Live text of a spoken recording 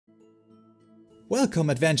Welcome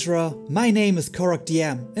adventurer, my name is Koroc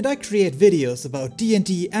DM and I create videos about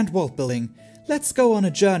D&D and world building. Let's go on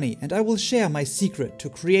a journey and I will share my secret to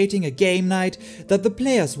creating a game night that the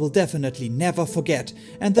players will definitely never forget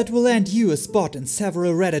and that will land you a spot in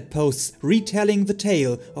several Reddit posts retelling the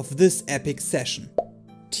tale of this epic session.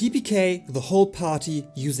 TPK the whole party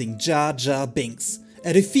using Jar Jar Binks.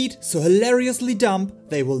 A defeat so hilariously dumb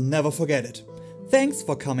they will never forget it. Thanks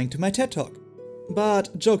for coming to my TED Talk.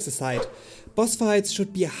 But jokes aside, boss fights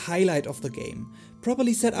should be a highlight of the game.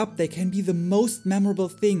 Properly set up, they can be the most memorable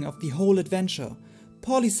thing of the whole adventure.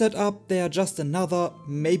 Poorly set up, they are just another,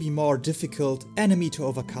 maybe more difficult, enemy to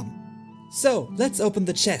overcome. So, let's open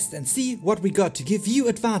the chest and see what we got to give you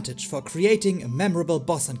advantage for creating a memorable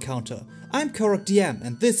boss encounter. I'm Koroc DM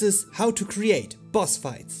and this is how to create boss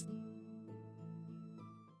fights.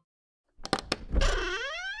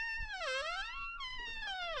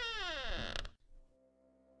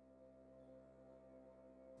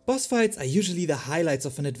 Boss fights are usually the highlights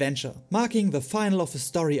of an adventure, marking the final of a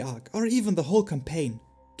story arc or even the whole campaign.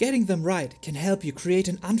 Getting them right can help you create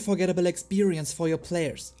an unforgettable experience for your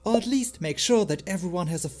players, or at least make sure that everyone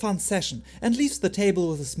has a fun session and leaves the table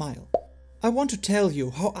with a smile. I want to tell you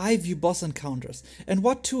how I view boss encounters and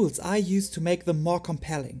what tools I use to make them more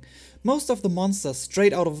compelling. Most of the monsters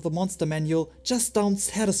straight out of the monster manual just don't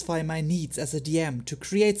satisfy my needs as a DM to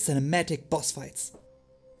create cinematic boss fights.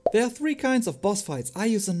 There are three kinds of boss fights I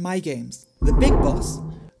use in my games: the big boss,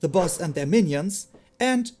 the boss and their minions,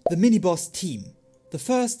 and the mini-boss team. The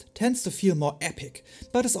first tends to feel more epic,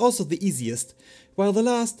 but is also the easiest, while the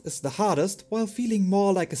last is the hardest while feeling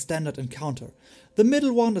more like a standard encounter. The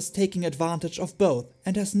middle one is taking advantage of both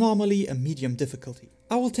and has normally a medium difficulty.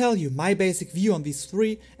 I will tell you my basic view on these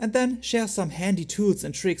three and then share some handy tools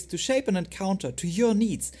and tricks to shape an encounter to your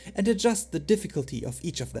needs and adjust the difficulty of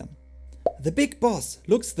each of them. The big boss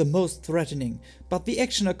looks the most threatening, but the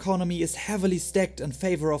action economy is heavily stacked in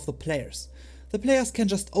favor of the players. The players can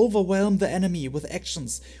just overwhelm the enemy with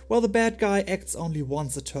actions, while the bad guy acts only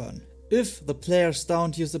once a turn. If the players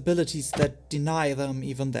don't use abilities that deny them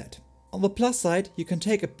even that. On the plus side, you can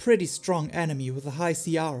take a pretty strong enemy with a high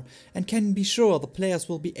CR and can be sure the players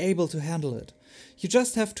will be able to handle it. You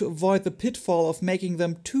just have to avoid the pitfall of making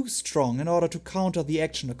them too strong in order to counter the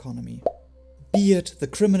action economy. Be it the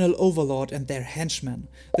criminal overlord and their henchmen,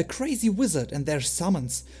 the crazy wizard and their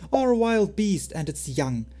summons, or a wild beast and its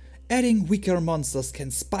young, adding weaker monsters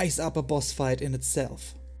can spice up a boss fight in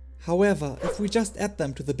itself. However, if we just add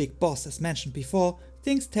them to the big boss as mentioned before,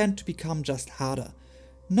 things tend to become just harder.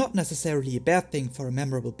 Not necessarily a bad thing for a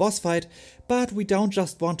memorable boss fight, but we don't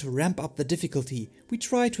just want to ramp up the difficulty, we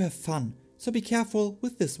try to have fun, so be careful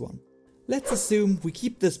with this one. Let's assume we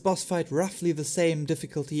keep this boss fight roughly the same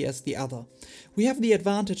difficulty as the other. We have the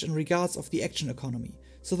advantage in regards of the action economy,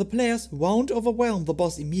 so the players won't overwhelm the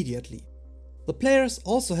boss immediately. The players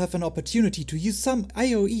also have an opportunity to use some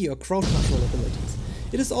AoE or crowd control abilities.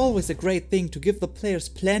 It is always a great thing to give the players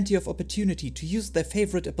plenty of opportunity to use their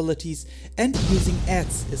favorite abilities, and using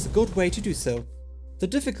ads is a good way to do so. The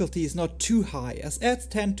difficulty is not too high, as ads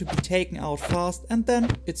tend to be taken out fast and then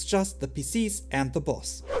it's just the PCs and the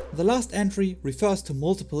boss. The last entry refers to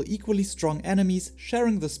multiple equally strong enemies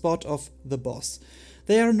sharing the spot of the boss.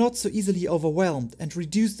 They are not so easily overwhelmed and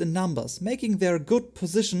reduced in numbers, making their good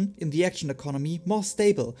position in the action economy more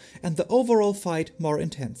stable and the overall fight more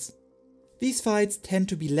intense. These fights tend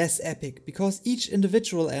to be less epic because each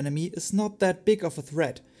individual enemy is not that big of a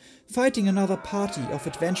threat. Fighting another party of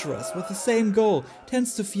adventurers with the same goal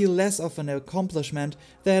tends to feel less of an accomplishment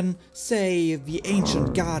than, say, the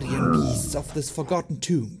ancient guardian beasts of this forgotten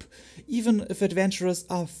tomb, even if adventurers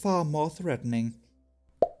are far more threatening.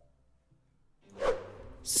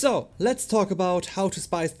 So, let's talk about how to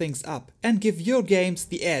spice things up and give your games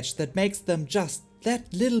the edge that makes them just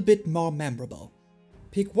that little bit more memorable.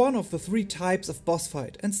 Pick one of the three types of boss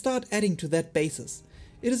fight and start adding to that basis.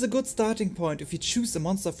 It is a good starting point if you choose a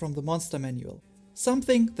monster from the monster manual.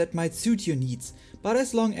 Something that might suit your needs, but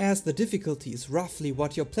as long as the difficulty is roughly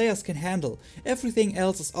what your players can handle, everything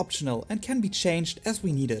else is optional and can be changed as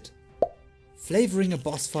we need it. Flavoring a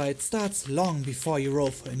boss fight starts long before you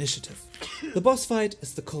roll for initiative. The boss fight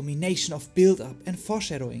is the culmination of build-up and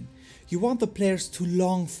foreshadowing. You want the players to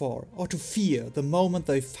long for or to fear the moment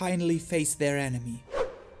they finally face their enemy.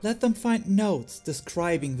 Let them find notes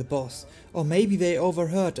describing the boss, or maybe they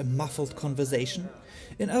overheard a muffled conversation.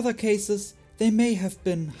 In other cases, they may have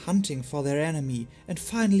been hunting for their enemy and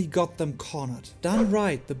finally got them cornered. Done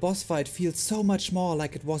right, the boss fight feels so much more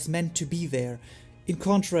like it was meant to be there, in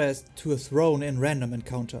contrast to a thrown-in random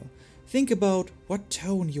encounter. Think about what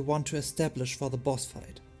tone you want to establish for the boss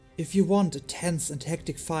fight. If you want a tense and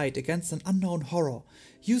hectic fight against an unknown horror,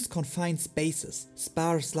 use confined spaces,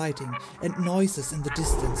 sparse lighting and noises in the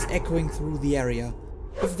distance echoing through the area.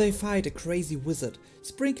 If they fight a crazy wizard,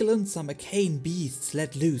 sprinkle in some arcane beasts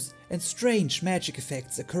let loose and strange magic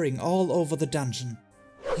effects occurring all over the dungeon.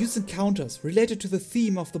 Use encounters related to the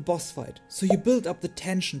theme of the boss fight, so you build up the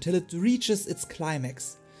tension till it reaches its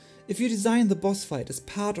climax. If you design the boss fight as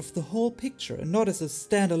part of the whole picture and not as a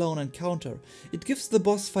standalone encounter, it gives the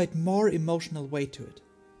boss fight more emotional weight to it.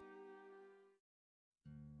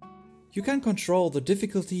 You can control the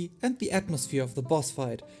difficulty and the atmosphere of the boss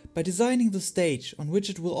fight by designing the stage on which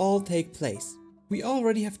it will all take place. We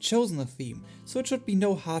already have chosen a theme, so it should be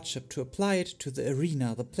no hardship to apply it to the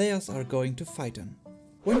arena the players are going to fight in.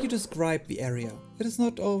 When you describe the area, it is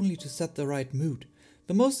not only to set the right mood.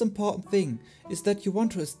 The most important thing is that you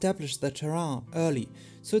want to establish the terrain early,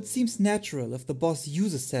 so it seems natural if the boss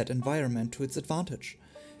uses that environment to its advantage,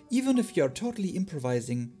 even if you are totally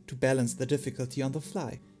improvising to balance the difficulty on the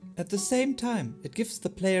fly. At the same time, it gives the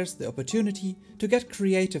players the opportunity to get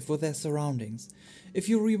creative with their surroundings. If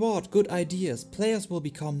you reward good ideas, players will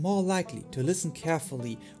become more likely to listen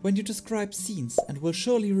carefully when you describe scenes and will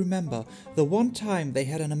surely remember the one time they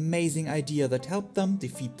had an amazing idea that helped them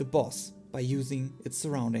defeat the boss by using its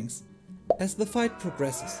surroundings. As the fight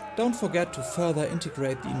progresses, don't forget to further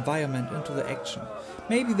integrate the environment into the action.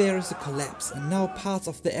 Maybe there is a collapse and now parts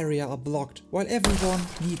of the area are blocked while everyone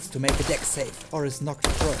needs to make a dex save or is knocked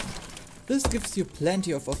prone. This gives you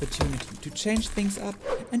plenty of opportunity to change things up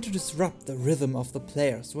and to disrupt the rhythm of the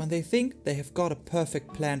players when they think they have got a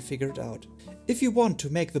perfect plan figured out. If you want to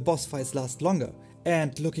make the boss fights last longer,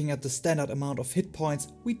 and looking at the standard amount of hit points,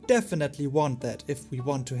 we definitely want that if we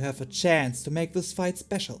want to have a chance to make this fight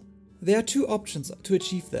special. There are two options to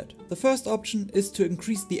achieve that. The first option is to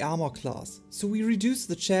increase the armor class, so we reduce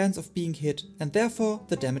the chance of being hit and therefore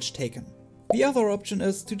the damage taken. The other option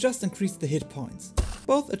is to just increase the hit points.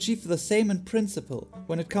 Both achieve the same in principle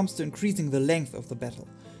when it comes to increasing the length of the battle,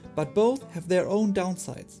 but both have their own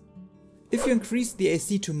downsides. If you increase the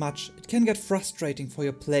AC too much, it can get frustrating for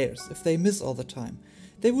your players if they miss all the time.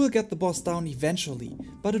 They will get the boss down eventually,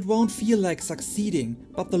 but it won't feel like succeeding,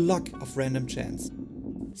 but the luck of random chance.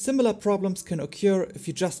 Similar problems can occur if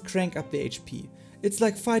you just crank up the HP. It's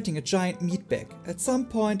like fighting a giant meatbag. At some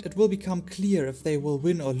point it will become clear if they will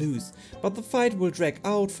win or lose, but the fight will drag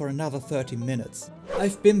out for another 30 minutes.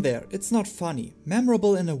 I've been there, it's not funny.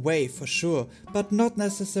 Memorable in a way for sure, but not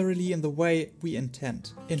necessarily in the way we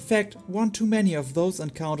intend. In fact, one too many of those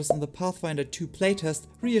encounters in the Pathfinder 2 playtest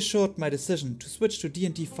reassured my decision to switch to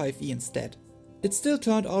D&D 5e instead. It still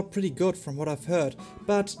turned out pretty good from what I've heard,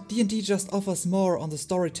 but D&D just offers more on the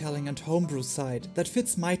storytelling and homebrew side that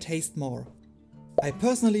fits my taste more. I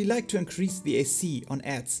personally like to increase the AC on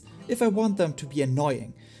adds if I want them to be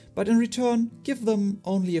annoying, but in return give them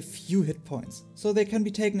only a few hit points, so they can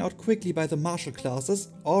be taken out quickly by the martial classes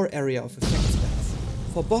or area of effect spells.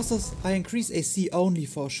 For bosses, I increase AC only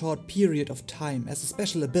for a short period of time as a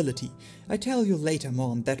special ability. I tell you later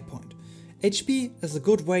more on that point. HP is a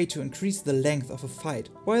good way to increase the length of a fight,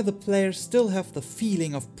 while the players still have the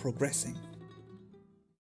feeling of progressing.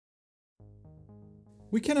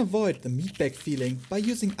 We can avoid the meatbag feeling by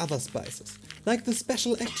using other spices, like the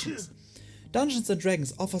special actions. Dungeons &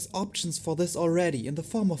 Dragons offers options for this already in the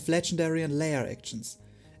form of legendary and layer actions.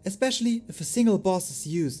 Especially if a single boss is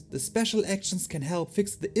used, the special actions can help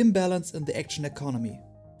fix the imbalance in the action economy.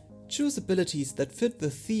 Choose abilities that fit the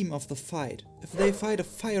theme of the fight. If they fight a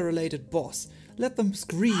fire-related boss, let them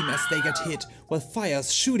scream as they get hit while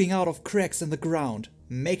fire's shooting out of cracks in the ground.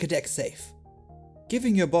 Make a dex save.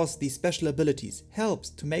 Giving your boss these special abilities helps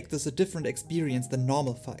to make this a different experience than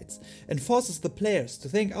normal fights, and forces the players to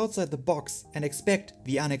think outside the box and expect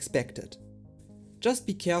the unexpected. Just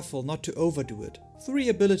be careful not to overdo it. 3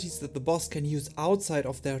 abilities that the boss can use outside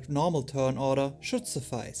of their normal turn order should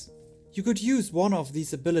suffice. You could use one of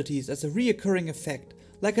these abilities as a reoccurring effect,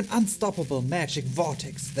 like an unstoppable magic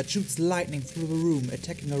vortex that shoots lightning through the room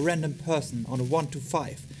attacking a random person on a 1 to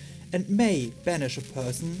 5. And may banish a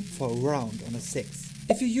person for a round on a 6.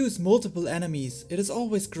 If you use multiple enemies, it is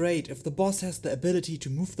always great if the boss has the ability to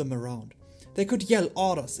move them around. They could yell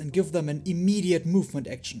orders and give them an immediate movement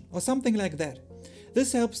action, or something like that.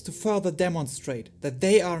 This helps to further demonstrate that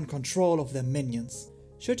they are in control of their minions.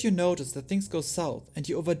 Should you notice that things go south and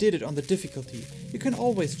you overdid it on the difficulty, you can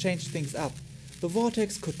always change things up. The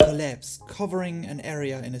vortex could collapse, covering an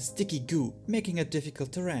area in a sticky goo, making it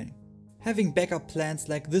difficult terrain. Having backup plans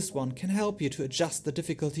like this one can help you to adjust the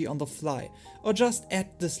difficulty on the fly, or just add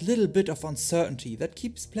this little bit of uncertainty that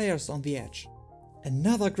keeps players on the edge.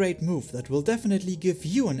 Another great move that will definitely give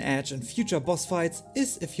you an edge in future boss fights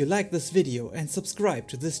is if you like this video and subscribe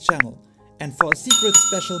to this channel. And for a secret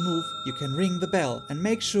special move, you can ring the bell and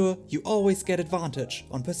make sure you always get advantage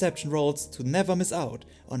on perception rolls to never miss out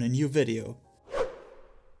on a new video.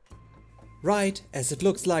 Right as it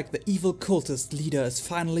looks like the evil cultist leader is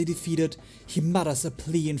finally defeated, he mutters a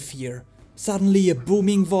plea in fear. Suddenly a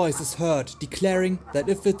booming voice is heard declaring that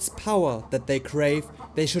if it's power that they crave,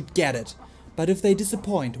 they should get it. But if they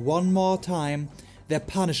disappoint one more time, their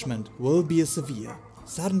punishment will be severe.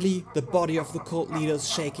 Suddenly, the body of the cult leader is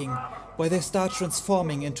shaking, while they start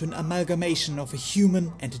transforming into an amalgamation of a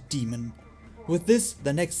human and a demon. With this,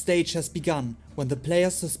 the next stage has begun, when the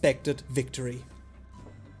players suspected victory.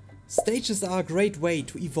 Stages are a great way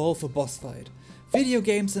to evolve a boss fight. Video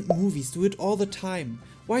games and movies do it all the time.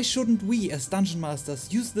 Why shouldn't we as Dungeon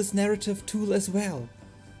Masters use this narrative tool as well?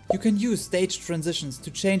 You can use stage transitions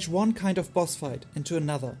to change one kind of boss fight into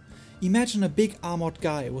another. Imagine a big armored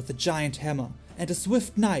guy with a giant hammer and a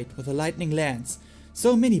swift knight with a lightning lance,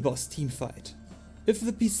 so mini-boss team fight. If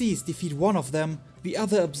the PCs defeat one of them, the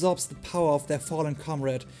other absorbs the power of their fallen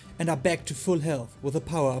comrade and are back to full health with a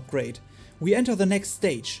power upgrade. We enter the next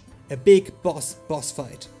stage, a big boss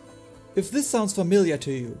fight. If this sounds familiar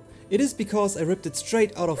to you, it is because I ripped it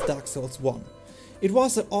straight out of Dark Souls 1. It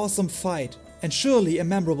was an awesome fight, and surely a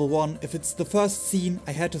memorable one if it's the first scene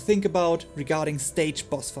I had to think about regarding stage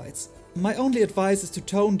boss fights. My only advice is to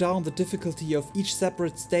tone down the difficulty of each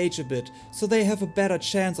separate stage a bit, so they have a better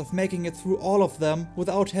chance of making it through all of them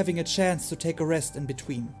without having a chance to take a rest in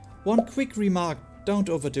between. One quick remark, don't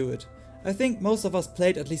overdo it. I think most of us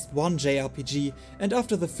played at least one JRPG, and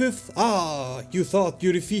after the fifth, you thought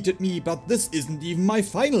you defeated me, but this isn't even my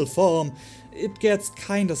final form, it gets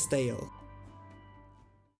kinda stale.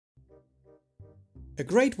 A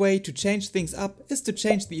great way to change things up is to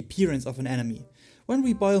change the appearance of an enemy. When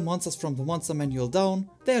we boil monsters from the monster manual down,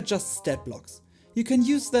 they are just stat blocks. You can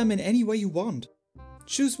use them in any way you want.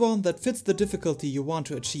 Choose one that fits the difficulty you want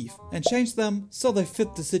to achieve and change them so they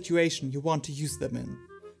fit the situation you want to use them in.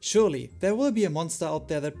 Surely, there will be a monster out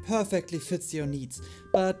there that perfectly fits your needs,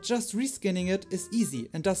 but just reskinning it is easy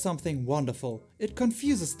and does something wonderful. It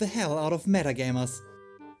confuses the hell out of metagamers.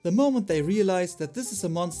 The moment they realize that this is a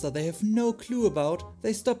monster they have no clue about,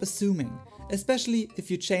 they stop assuming, especially if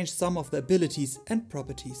you change some of the abilities and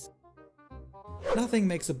properties. Nothing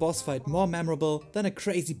makes a boss fight more memorable than a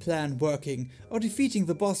crazy plan working, or defeating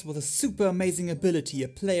the boss with a super amazing ability a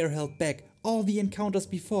player held back all the encounters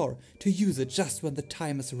before to use it just when the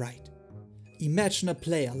time is right. Imagine a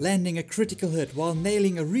player landing a critical hit while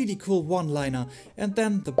nailing a really cool one-liner, and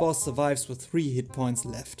then the boss survives with 3 hit points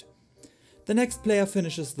left. The next player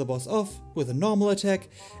finishes the boss off with a normal attack,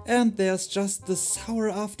 and there's just the sour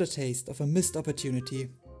aftertaste of a missed opportunity.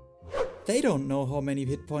 They don't know how many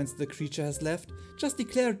hit points the creature has left, just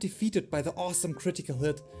declare it defeated by the awesome critical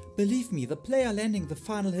hit. Believe me, the player landing the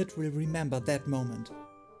final hit will remember that moment.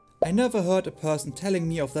 I never heard a person telling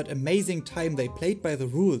me of that amazing time they played by the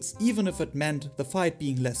rules, even if it meant the fight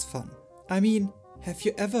being less fun. I mean, have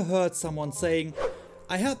you ever heard someone saying,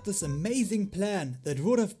 I had this amazing plan that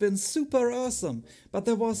would have been super awesome, but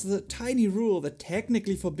there was a tiny rule that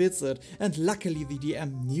technically forbids it, and luckily the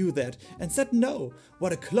DM knew that and said no.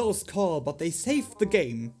 What a close call, but they saved the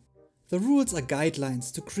game. The rules are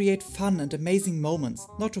guidelines to create fun and amazing moments,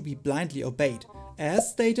 not to be blindly obeyed, as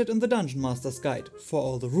stated in the Dungeon Master's Guide for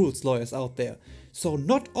all the rules lawyers out there. So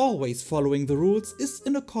not always following the rules is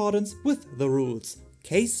in accordance with the rules.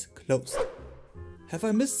 Case closed. Have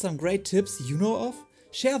I missed some great tips you know of?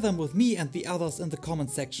 Share them with me and the others in the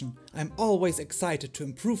comment section. I'm always excited to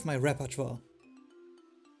improve my repertoire.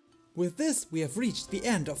 With this, we have reached the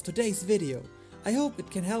end of today's video. I hope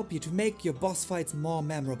it can help you to make your boss fights more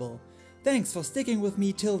memorable. Thanks for sticking with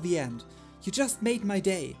me till the end. You just made my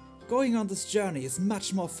day. Going on this journey is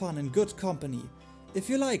much more fun in good company. If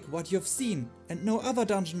you like what you've seen and know other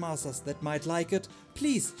Dungeon Masters that might like it,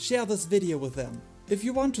 please share this video with them. If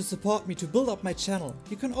you want to support me to build up my channel,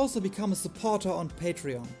 you can also become a supporter on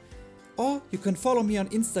Patreon. Or you can follow me on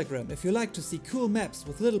Instagram if you like to see cool maps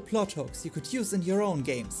with little plot hooks you could use in your own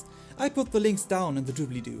games. I put the links down in the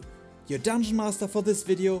doobly-doo. Your Dungeon Master for this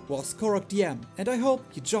video was Koroc DM, and I hope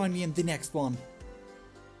you join me in the next one.